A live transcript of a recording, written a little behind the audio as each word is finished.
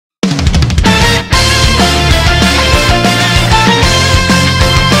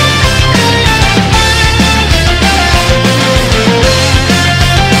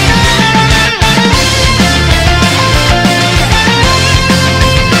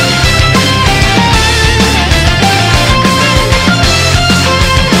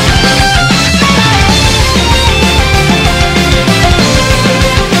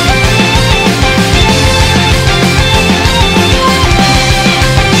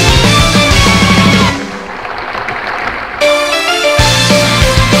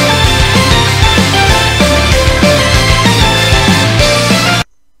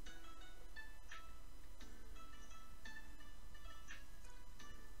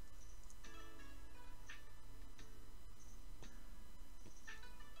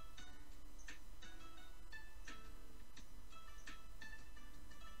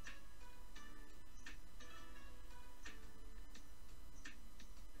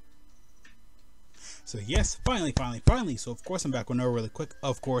So yes, finally. So of course I'm back with another really quick,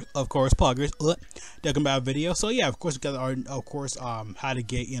 of course, progress Dokkan Battle video. So yeah, of course we got our, how to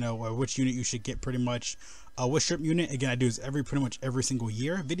get, which unit you should get pretty much. Which shrimp unit, again, I do this pretty much every single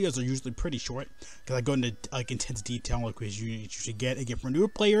year. Videos are usually pretty short because I go into intense detail on which unit you should get. Again, for newer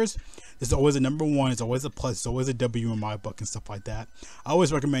players, there's always a number one, it's always a plus, it's always a W in my book and stuff like that. I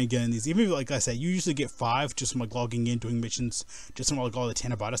always recommend getting these, even if, like I said, you usually get 5 just from like logging in, doing missions, just from like all the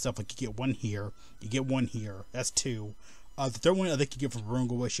Tanabata stuff. Like you get 1 here, you get 1 here, that's 2. The third one I think you get from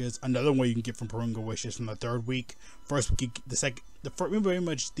Purunga Wishes. Another one you can get from Purunga Wishes from the third week. First week, the second, very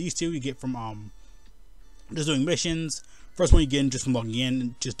much these two you get from just doing missions. First one you get just from logging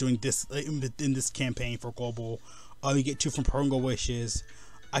in, just doing this in this campaign for global. You get 2 from Purunga Wishes.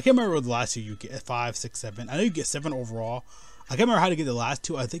 I can't remember the last 2 you get. 5, 6, 7. I know you get 7 overall. I can't remember how to get the last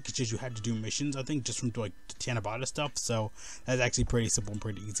 2. I think it's just you had to do missions. I think just from like the Tanabata stuff. So that's actually pretty simple and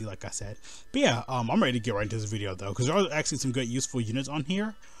pretty easy, like I said. But yeah, I'm ready to get right into this video though, because there are actually some good useful units on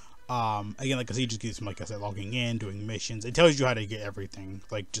here. Again, like I said, you just get some, like I said, logging in, doing missions. It tells you how to get everything,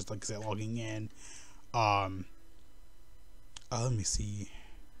 like just like I said, logging in. Let me see.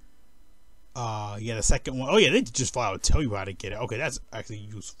 Yeah, the second one. Oh yeah, they just flat out tell you how to get it. Okay, that's actually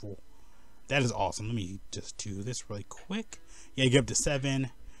useful. That is awesome. Let me just do this really quick. Yeah, you get up to 7.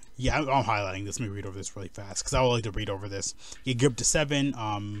 Yeah, I'm highlighting this. Let me read over this really fast because I would like to read over this. You get up to 7.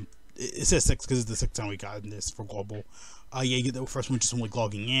 It says 6 because it's the 6th time we got this for global. Yeah, you get the first one just from like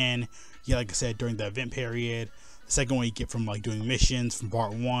logging in. Yeah, like I said, during the event period. The second one you get from like doing missions from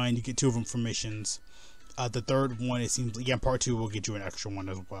part 1. You get 2 of them from missions. The third one, it seems like, yeah, part 2 will get you an extra one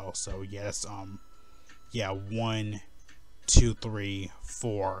as well. So yeah, that's yeah, 1, 2, 3,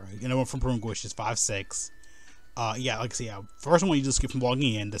 4. One from Purunga Wishes, 5, 6. Yeah, like I say, yeah, first one you just get from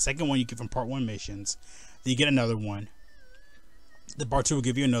logging in. The second one you get from part 1 missions. Then you get another one. The part 2 will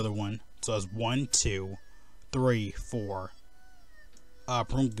give you another one. So that's 1, 2, 3, 4.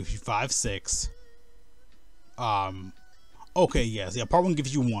 Purunga gives you 5, 6. Okay, yes, yeah, part 1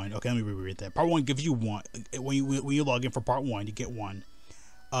 gives you 1. Okay, let me reread that. Part 1 gives you 1. When you log in for part 1, you get 1.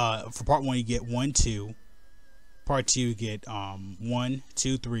 For part 1, you get 1, 2. Part 2, you get 1,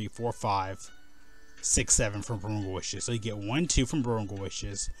 2, 3, 4, 5, 6, 7 from Purunga Wishes. So you get 1, 2 from Purunga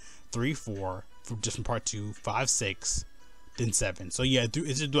Wishes, 3, 4 from part 2, 5, 6, then 7. So yeah,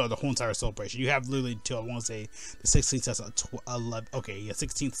 it's throughout the whole entire celebration. You have literally till, I want to say, the 16th, that's 11. Okay, yeah,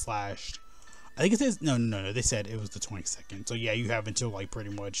 16th slash. I think it says no. They said it was the 22nd. So yeah, you have until like pretty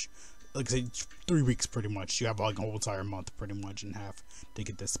much, like I said, 3 weeks pretty much. You have like a whole entire month pretty much in half to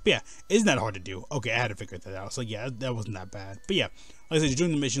get this. But yeah, isn't that hard to do? Okay, I had to figure that out. So yeah, that wasn't that bad. But yeah, like I said, you're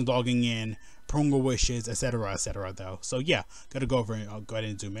doing the missions, logging in, Purunga Wishes, etc., though. So yeah, gotta go over and I'll go ahead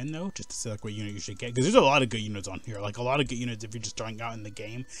and zoom in though, just to see like what unit you should get, because there's a lot of good units on here. Like a lot of good units if you're just starting out in the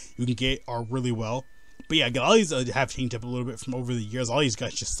game, you can get are really well. But yeah, all these have changed up a little bit from over the years. All these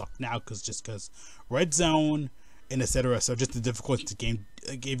guys just suck now because Red Zone and etc. So just the difficulty of the game.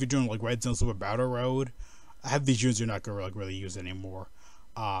 Like if you're doing like Red Zone Super Battle Road, I have these units you're not gonna like really use anymore.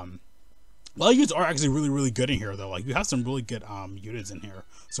 A lot of units are actually really good in here though. Like you have some really good units in here,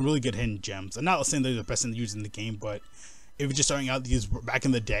 some really good hidden gems. I'm not saying they're the best in the use in the game, but if you're just starting out, these back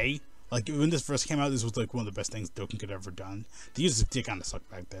in the day. Like, when this first came out, this was, like, one of the best things Dokkan could ever done. The units did kind of suck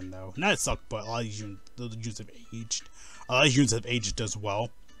back then, though. Not it sucked, but a lot of these units have aged. A lot of these units have aged as well.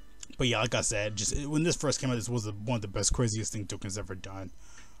 But yeah, like I said, when this first came out, this was one of the best, craziest things Dokkan's ever done.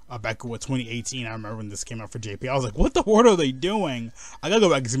 Back in, 2018, I remember when this came out for JP, I was like, what the world are they doing? I gotta go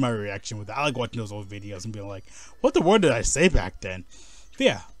back and see my reaction with that. I like watching those old videos and being like, what the word did I say back then? But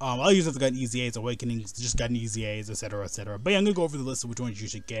yeah, all users have gotten EZAs, Awakenings, just gotten EZAs, etc., etc. But yeah, I'm gonna go over the list of which ones you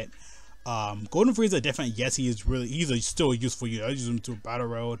should get. Golden Frieza, definitely, yes, he's still a useful unit. I use him to a battle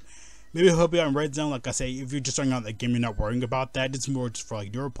road. Maybe he'll be on Red Zone. Like I say, if you're just starting out in the game, you're not worrying about that. It's more just for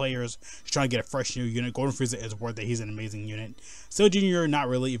like newer players, just trying to get a fresh new unit. Golden Frieza is worth it. He's an amazing unit. Cell Junior, not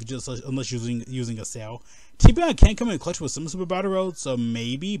really, if you just unless using a Cell. TBI can come in clutch with some Super Battle Roads, so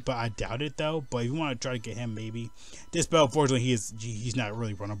maybe, but I doubt it though. But if you want to try to get him, maybe. Dispel, unfortunately, he's not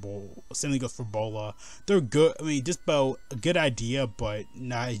really runnable. Same thing goes for Bola. They're good. I mean, Dispel, a good idea, but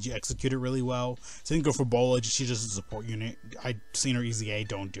not execute it really well. Same thing goes for Bola. She's just a support unit. I've seen her EZA.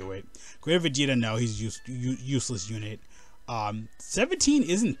 Don't do it. Greater Vegeta, no, he's useless unit. 17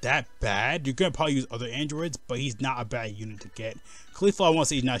 isn't that bad. You're gonna probably use other androids, but he's not a bad unit to get. Khalifa, I want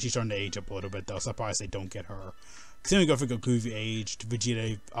to say now she's starting to age up a little bit though, so I probably say don't get her. Same go for Goku, if aged.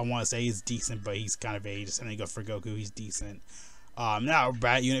 Vegeta, I want to say is decent, but he's kind of aged. Same go for Goku, he's decent. Not a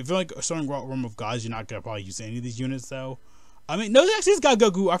bad unit. If you're like starting Realm of Gods, you're not gonna probably use any of these units though. I mean, no, actually, he's got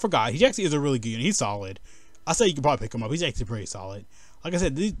Goku. I forgot. He actually is a really good unit. He's solid. I say you can probably pick him up. He's actually pretty solid. Like I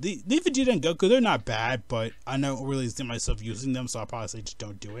said, these Vegeta and Goku, they're not bad, but I don't really see myself using them, so I'll probably say just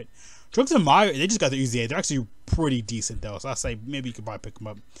don't do it. Trunks and Maya, they just got their EZA. They're actually pretty decent, though, so I say maybe you could probably pick them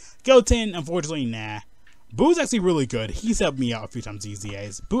up. Goten, unfortunately, nah. Boo's actually really good. He's helped me out a few times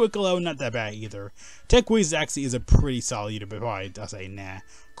EZAs. Buikalo, not that bad either. Tekwiz actually is a pretty solid eater, but probably I say nah.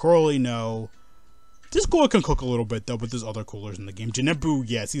 Crowley, no. This cooler can cook a little bit though, but there's other coolers in the game. Janebu,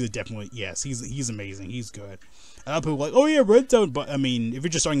 yes, he's he's amazing. He's good. A lot of people are like, oh yeah, Red Zone, but I mean, if you're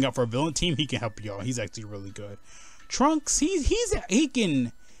just starting out for a villain team, he can help you out. He's actually really good. Trunks, he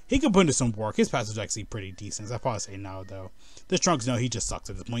can put into some work. His passive is actually pretty decent. So I'd probably say no though. This Trunks, no, he just sucks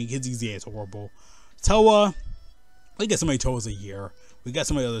at this point. His EZA is horrible. Toa, we get so many Toas a year. We got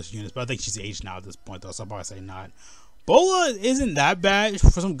so many other units, but I think she's aged now at this point though, so I'll probably say not. Bola isn't that bad for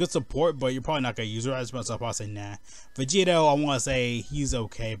some good support, but you're probably not going to use her as much, so I'll probably say nah. Vegito, I want to say he's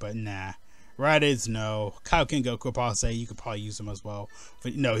okay, but nah. Raditz, no. Kaioken Goku, I'll probably say you could probably use him as well.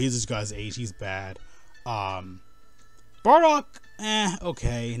 But no, he's this guy's age, he's bad. Bardock,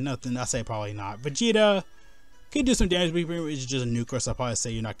 okay, nothing, I say probably not. Vegeta, can do some damage, but it's just a nuker, so I'll probably say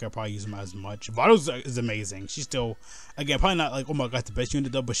you're not going to probably use him as much. Vados is amazing. She's still, again, probably not like, oh my god, the best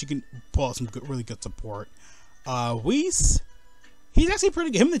unit though, but she can pull out some good, really good support. Whis, he's actually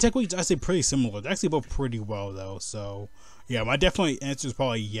pretty good. Him and the Tekwiz are actually pretty similar. They actually both pretty well though. So yeah, my definitely answer is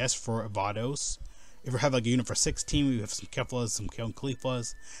probably yes for Vados. If we have like a unit for 16, we have some Keflas, some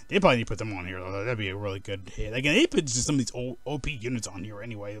Keflas. They probably need to put them on here though. That'd be a really good hit. Again, they put just some of these old OP units on here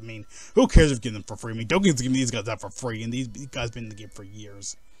anyway. I mean, who cares if you give them for free? I mean, Dokkan's giving these guys out for free, and these guys been in the game for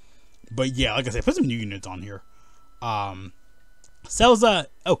years. But yeah, like I said, put some new units on here. Celza,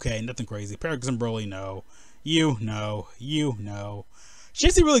 okay, nothing crazy. Paragus and Broly, no. You know. She's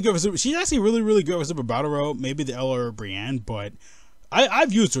actually really good for really good for Super Battle Road. Maybe the Ella or Brienne, but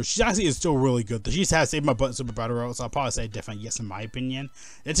I've used her. She actually is still really good. She has saved my butt in Super Battle Road, so I'll probably say definitely yes in my opinion.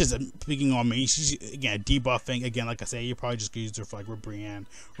 It's just speaking on me. She's again debuffing. Again, like I say, you probably just could use her for like with Brienne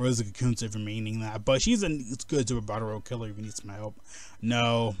or as a Cocoon if you're meaning that. But she's a good Super Battle Road killer if you need some help.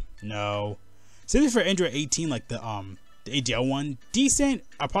 No. Same for Android 18, like the AGL one. Decent.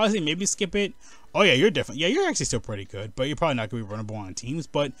 I'll probably say maybe skip it. Oh yeah, you're actually still pretty good, but you're probably not gonna be runnable on teams.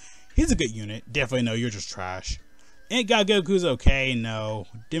 But he's a good unit. Definitely no, you're just trash. And Goku's okay, no.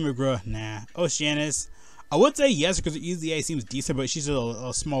 Demigra, nah. Oceanus, I would say yes because the EZA seems decent, but she's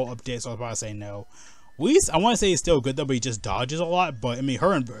a small update, so I'll probably say no. Whis, I want to say he's still good though, but he just dodges a lot. But I mean,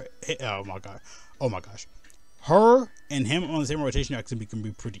 her and oh my gosh, her and him on the same rotation actually can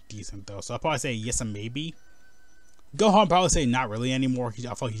be pretty decent though. So I'll probably say yes and maybe. Gohan probably say not really anymore. I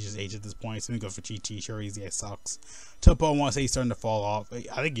feel like he's just aged at this point. So he goes for Chi-Chi. Sure, EZA sucks. Toppo, I want to say he's starting to fall off.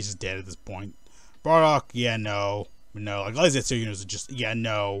 I think he's just dead at this point. Bardock, yeah, no. Like all these other units are just, yeah,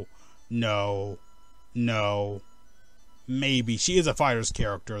 no. Maybe. She is a fighter's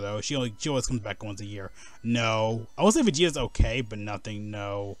character though. She always comes back once a year. No. I would say Vegeta's okay, but nothing.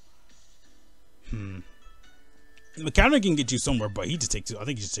 No. Mechanic can get you somewhere, but he just takes I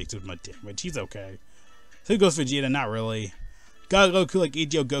think he just takes too much damage. He's okay. So he goes for Vegeta, not really. Goku, like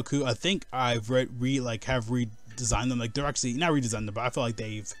AGO Goku, I think I've redesigned them. Like they're actually not redesigned them, but I feel like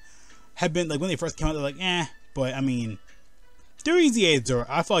have been like when they first came out, they're like but I mean, their EZAs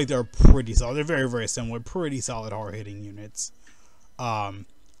I feel like they're pretty solid. They're very, very similar, pretty solid hard hitting units.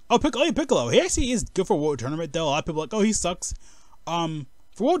 Piccolo. He actually is good for World Tournament though. A lot of people are like, oh, he sucks.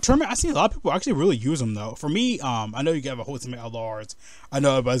 For World Tournament, I see a lot of people actually really use them though. For me, I know you have a whole team of LRs. I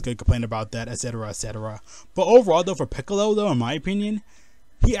know everybody's gonna complain about that, etc., etc. But overall, though, for Piccolo, though, in my opinion,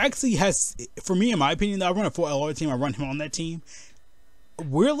 he actually has. For me, in my opinion, though, I run a 4 LR team. I run him on that team.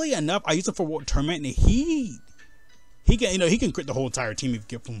 Weirdly enough, I use him for World Tournament, and he can he can crit the whole entire team if you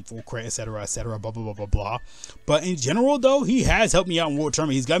get from full crit, etc., etc., blah blah blah blah blah. But in general though, he has helped me out in World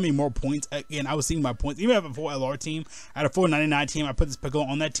Tournament. He's got me more points. Again, I was seeing my points. Even if I have a 4 LR team, I had a 499 team. I put this Piccolo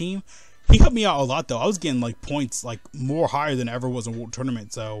on that team. He helped me out a lot though. I was getting like points like more higher than I ever was in World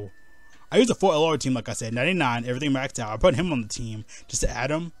Tournament. So I used a 4 LR team, like I said, 99, everything maxed out. I put him on the team just to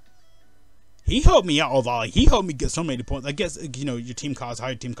add him. He helped me out a lot. Like, he helped me get so many points. I guess, your team costs,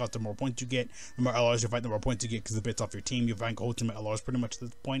 higher team costs, the more points you get. The more LRs you fight, the more points you get because it bits off your team. You find ultimate LRs pretty much at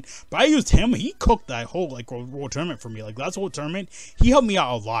this point. But I used him. He cooked that whole, World Tournament for me. Like, last World Tournament, he helped me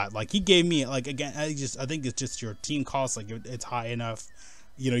out a lot. Like, he gave me, again, I think it's just your team cost. Like, it's high enough.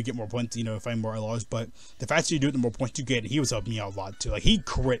 You get more points, find more LRs. But the faster you do it, the more points you get. And he was helping me out a lot, too. Like, he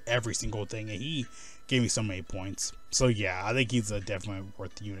crit every single thing. And he gave me so many points. So yeah, I think he's a definitely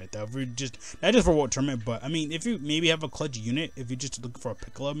worth the unit though. If you're just not just for World Tournament, but I mean, if you maybe have a clutch unit, if you're just looking for a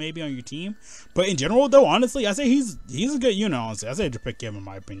Piccolo maybe on your team. But in general though, honestly, I say he's a good unit. Honestly, I say to pick him in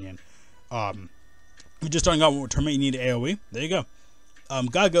my opinion. If you're just starting out with World Tournament, you need an AOE. There you go.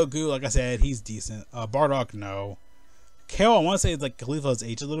 God Goku, like I said, he's decent. Bardock, no. Kale, I want to say like Khalifa's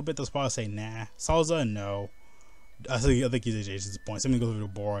aged a little bit. That's why I say nah. Salza, no. I think he's aged at this point. Something goes over to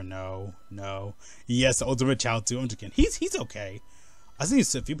Bora, no. Yes, the Ultimate Child too. I'm just kidding. He's okay. I think a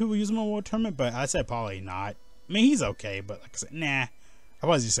few people use him in World Tournament, but I said probably not. I mean, he's okay, but like I said, nah. I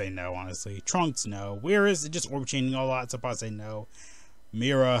probably just say no, honestly. Trunks, no. Where is it? Just orb chaining a lot, so I probably say no.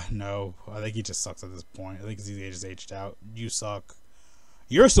 Mira, no. I think he just sucks at this point. I think he's just aged out. You suck.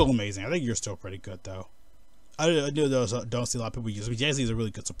 You're still amazing. I think you're still pretty good, though. I don't see a lot of people use him. Jazzy is a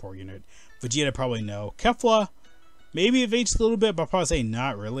really good support unit. Vegeta, probably no. Kefla, maybe if aged a little bit, but I'll probably say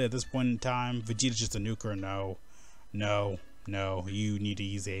not really at this point in time. Vegeta's just a nuker, no. You need to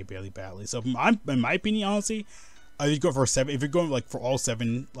use a Bailey badly. So, in my opinion, honestly, if you go for 7, if you're going like for all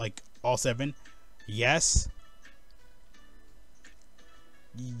 7, yes.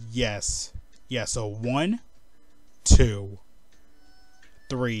 Yeah, so 1, 2,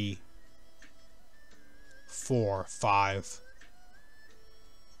 3, 4, 5,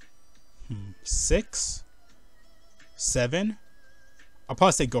 6, 7. I'll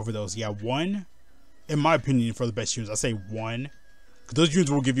probably say go for those. Yeah, 1. In my opinion, for the best units, I say 1. Because those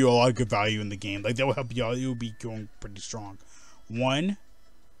units will give you a lot of good value in the game. Like, they will help you out. You'll be going pretty strong. 1.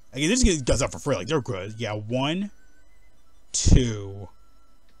 Again, this does that for free. Like, they're good. Yeah, 1, 2.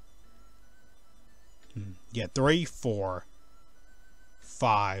 Yeah, 3, 4,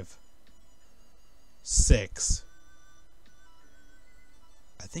 5, 6.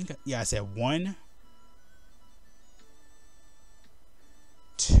 I think, yeah, I said 1,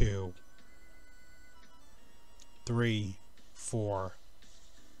 2, 3, 4.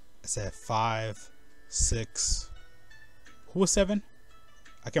 I said 5, 6. Who was 7?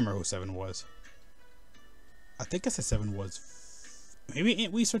 I can't remember who 7 was. I think I said 7 was maybe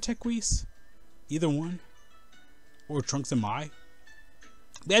Ant Whis or Tech Whis. Either one. Or Trunks and Mai.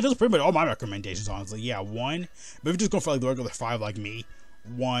 Yeah, those are pretty much all my recommendations, honestly. Yeah, 1. But if you're just going for like the regular 5 like me,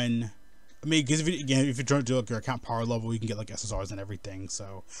 1. I mean, because if you're trying to do like your account power level, you can get like SSRs and everything.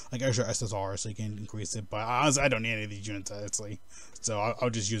 So, like extra SSRs, so you can increase it. But honestly, I don't need any of these units, honestly. So, I'll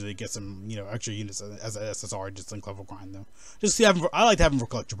just usually get some, extra units as an SSR, just like level grind them. Just to have them I like to have them for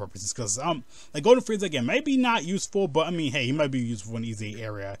collector purposes. Because, like Golden Frieza, again, maybe not useful, but I mean, hey, he might be useful in easy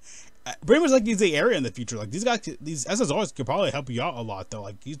area. Pretty much like easy area in the future. Like these SSRs could probably help you out a lot though.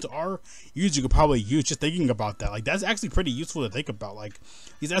 Like these are units you could probably use. Just thinking about that, like that's actually pretty useful to think about. Like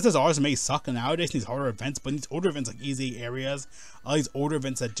these SSRs may suck nowadays in these harder events, but in these older events like easy areas, all these older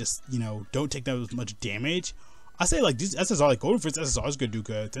events that just don't take that much damage. I say like these SSR, like Golden Frieza SSRs could do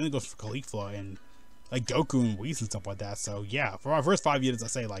good. Then it goes for Caulifla and like Goku and Whis and stuff like that. So yeah, for my first 5 units, I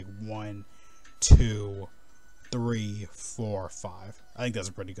say like 1, 2, 3, 4, 5. I think that's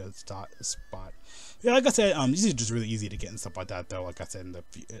a pretty good spot. Yeah, like I said, these are just really easy to get and stuff like that, though. Like I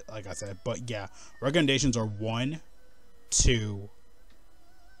said, but yeah, recommendations are 1, 2,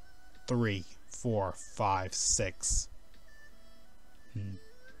 3, 4, 5, 6. I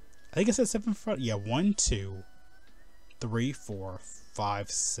think I said 7 front. Yeah, 1, 2, 3, 4,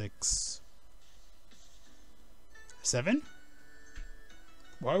 5, 6, 7.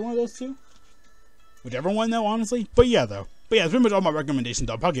 Why one of those 2? Whichever one though, honestly. But yeah, though. But yeah, it's pretty much all my recommendations.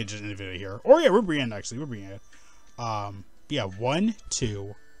 I'll probably get just in the video here. Or yeah, we're bringing actually. We're bringing it. Yeah, 1,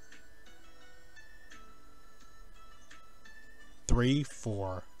 2, 3,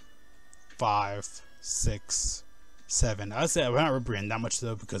 4, 5, 6, 7. I said we're not bringing that much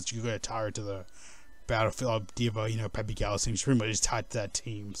though because you get tired to the Battlefield Diva, Peppy Galaxy. She's pretty much just tied to that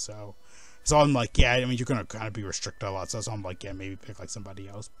team. So I'm like, yeah, I mean, you're gonna kind of be restricted a lot. So I'm like, yeah, maybe pick like somebody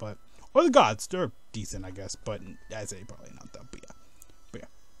else, but. Or the gods, they're decent, I guess, but I'd say probably not though.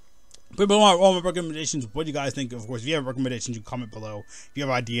 But all my recommendations. What do you guys think? Of course, if you have recommendations, you can comment below. If you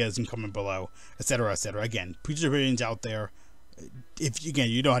have ideas, you can comment below, etc., etc. Again, put your opinions out there. If again,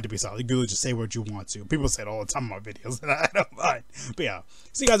 you don't have to be solid. You can just say what you want to. People say it all the time in my videos, and I don't mind. But yeah,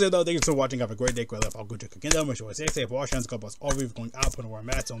 see you guys there though. Thank you for watching. Have a great day. Great life. I'll go check again. Make sure I stay safe. Wash hands. God bless all of you for going out, putting away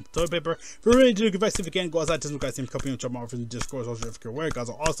masks on toilet paper. If you're ready to do confess, if you can, go outside to some guys, same company, and check them out from the Discord. Also, if you're aware, guys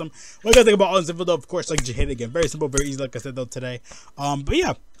are awesome. What do you guys think about all this info though? Of course, like just hit it again. Very simple, very easy. Like I said though today. But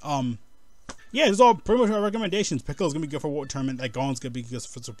yeah. Yeah, it's all pretty much my recommendations. Piccolo's gonna be good for World Tournament. Like Gon's gonna be good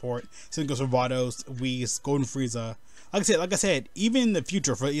for support. Same goes for Vados, Whis, Golden Frieza. Like I said, even in the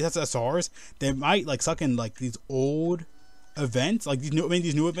future for these SSRs, they might like suck in like these old events, like these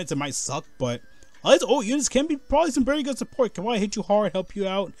new events that might suck, but all these old units can be probably some very good support. Can probably hit you hard, help you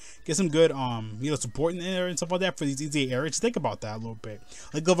out, get some good support in there and stuff like that for these easy areas. Think about that a little bit.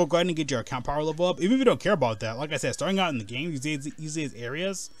 Like level grind and get your account power level up. Even if you don't care about that, like I said, starting out in the game, these easy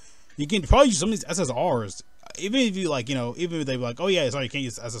areas. You can probably use some of these SSRs Even if you like, even if they be like, oh yeah, sorry, you can't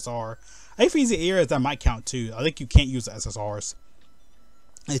use SSR. I think for easy areas that might count too. I think you can't use SSRs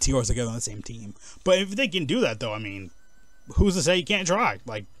and TRs together on the same team. But if they can do that though, I mean, who's to say you can't try?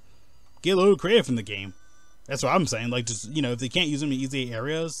 Like, get a little creative in the game. That's what I'm saying. Like, just if they can't use them in easy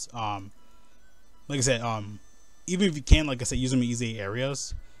areas, like I said, even if you can, like I said, use them in easy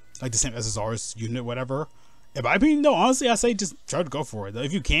areas, like the same SSRs unit, whatever. In my opinion, no, honestly, I say just try to go for it.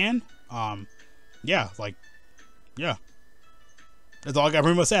 If you can, yeah, like, yeah. That's all I got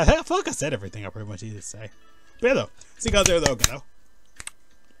pretty much to say. I feel like I said everything I pretty much needed to say. But yeah, though. See you guys there, though.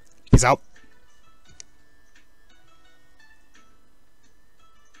 Peace out.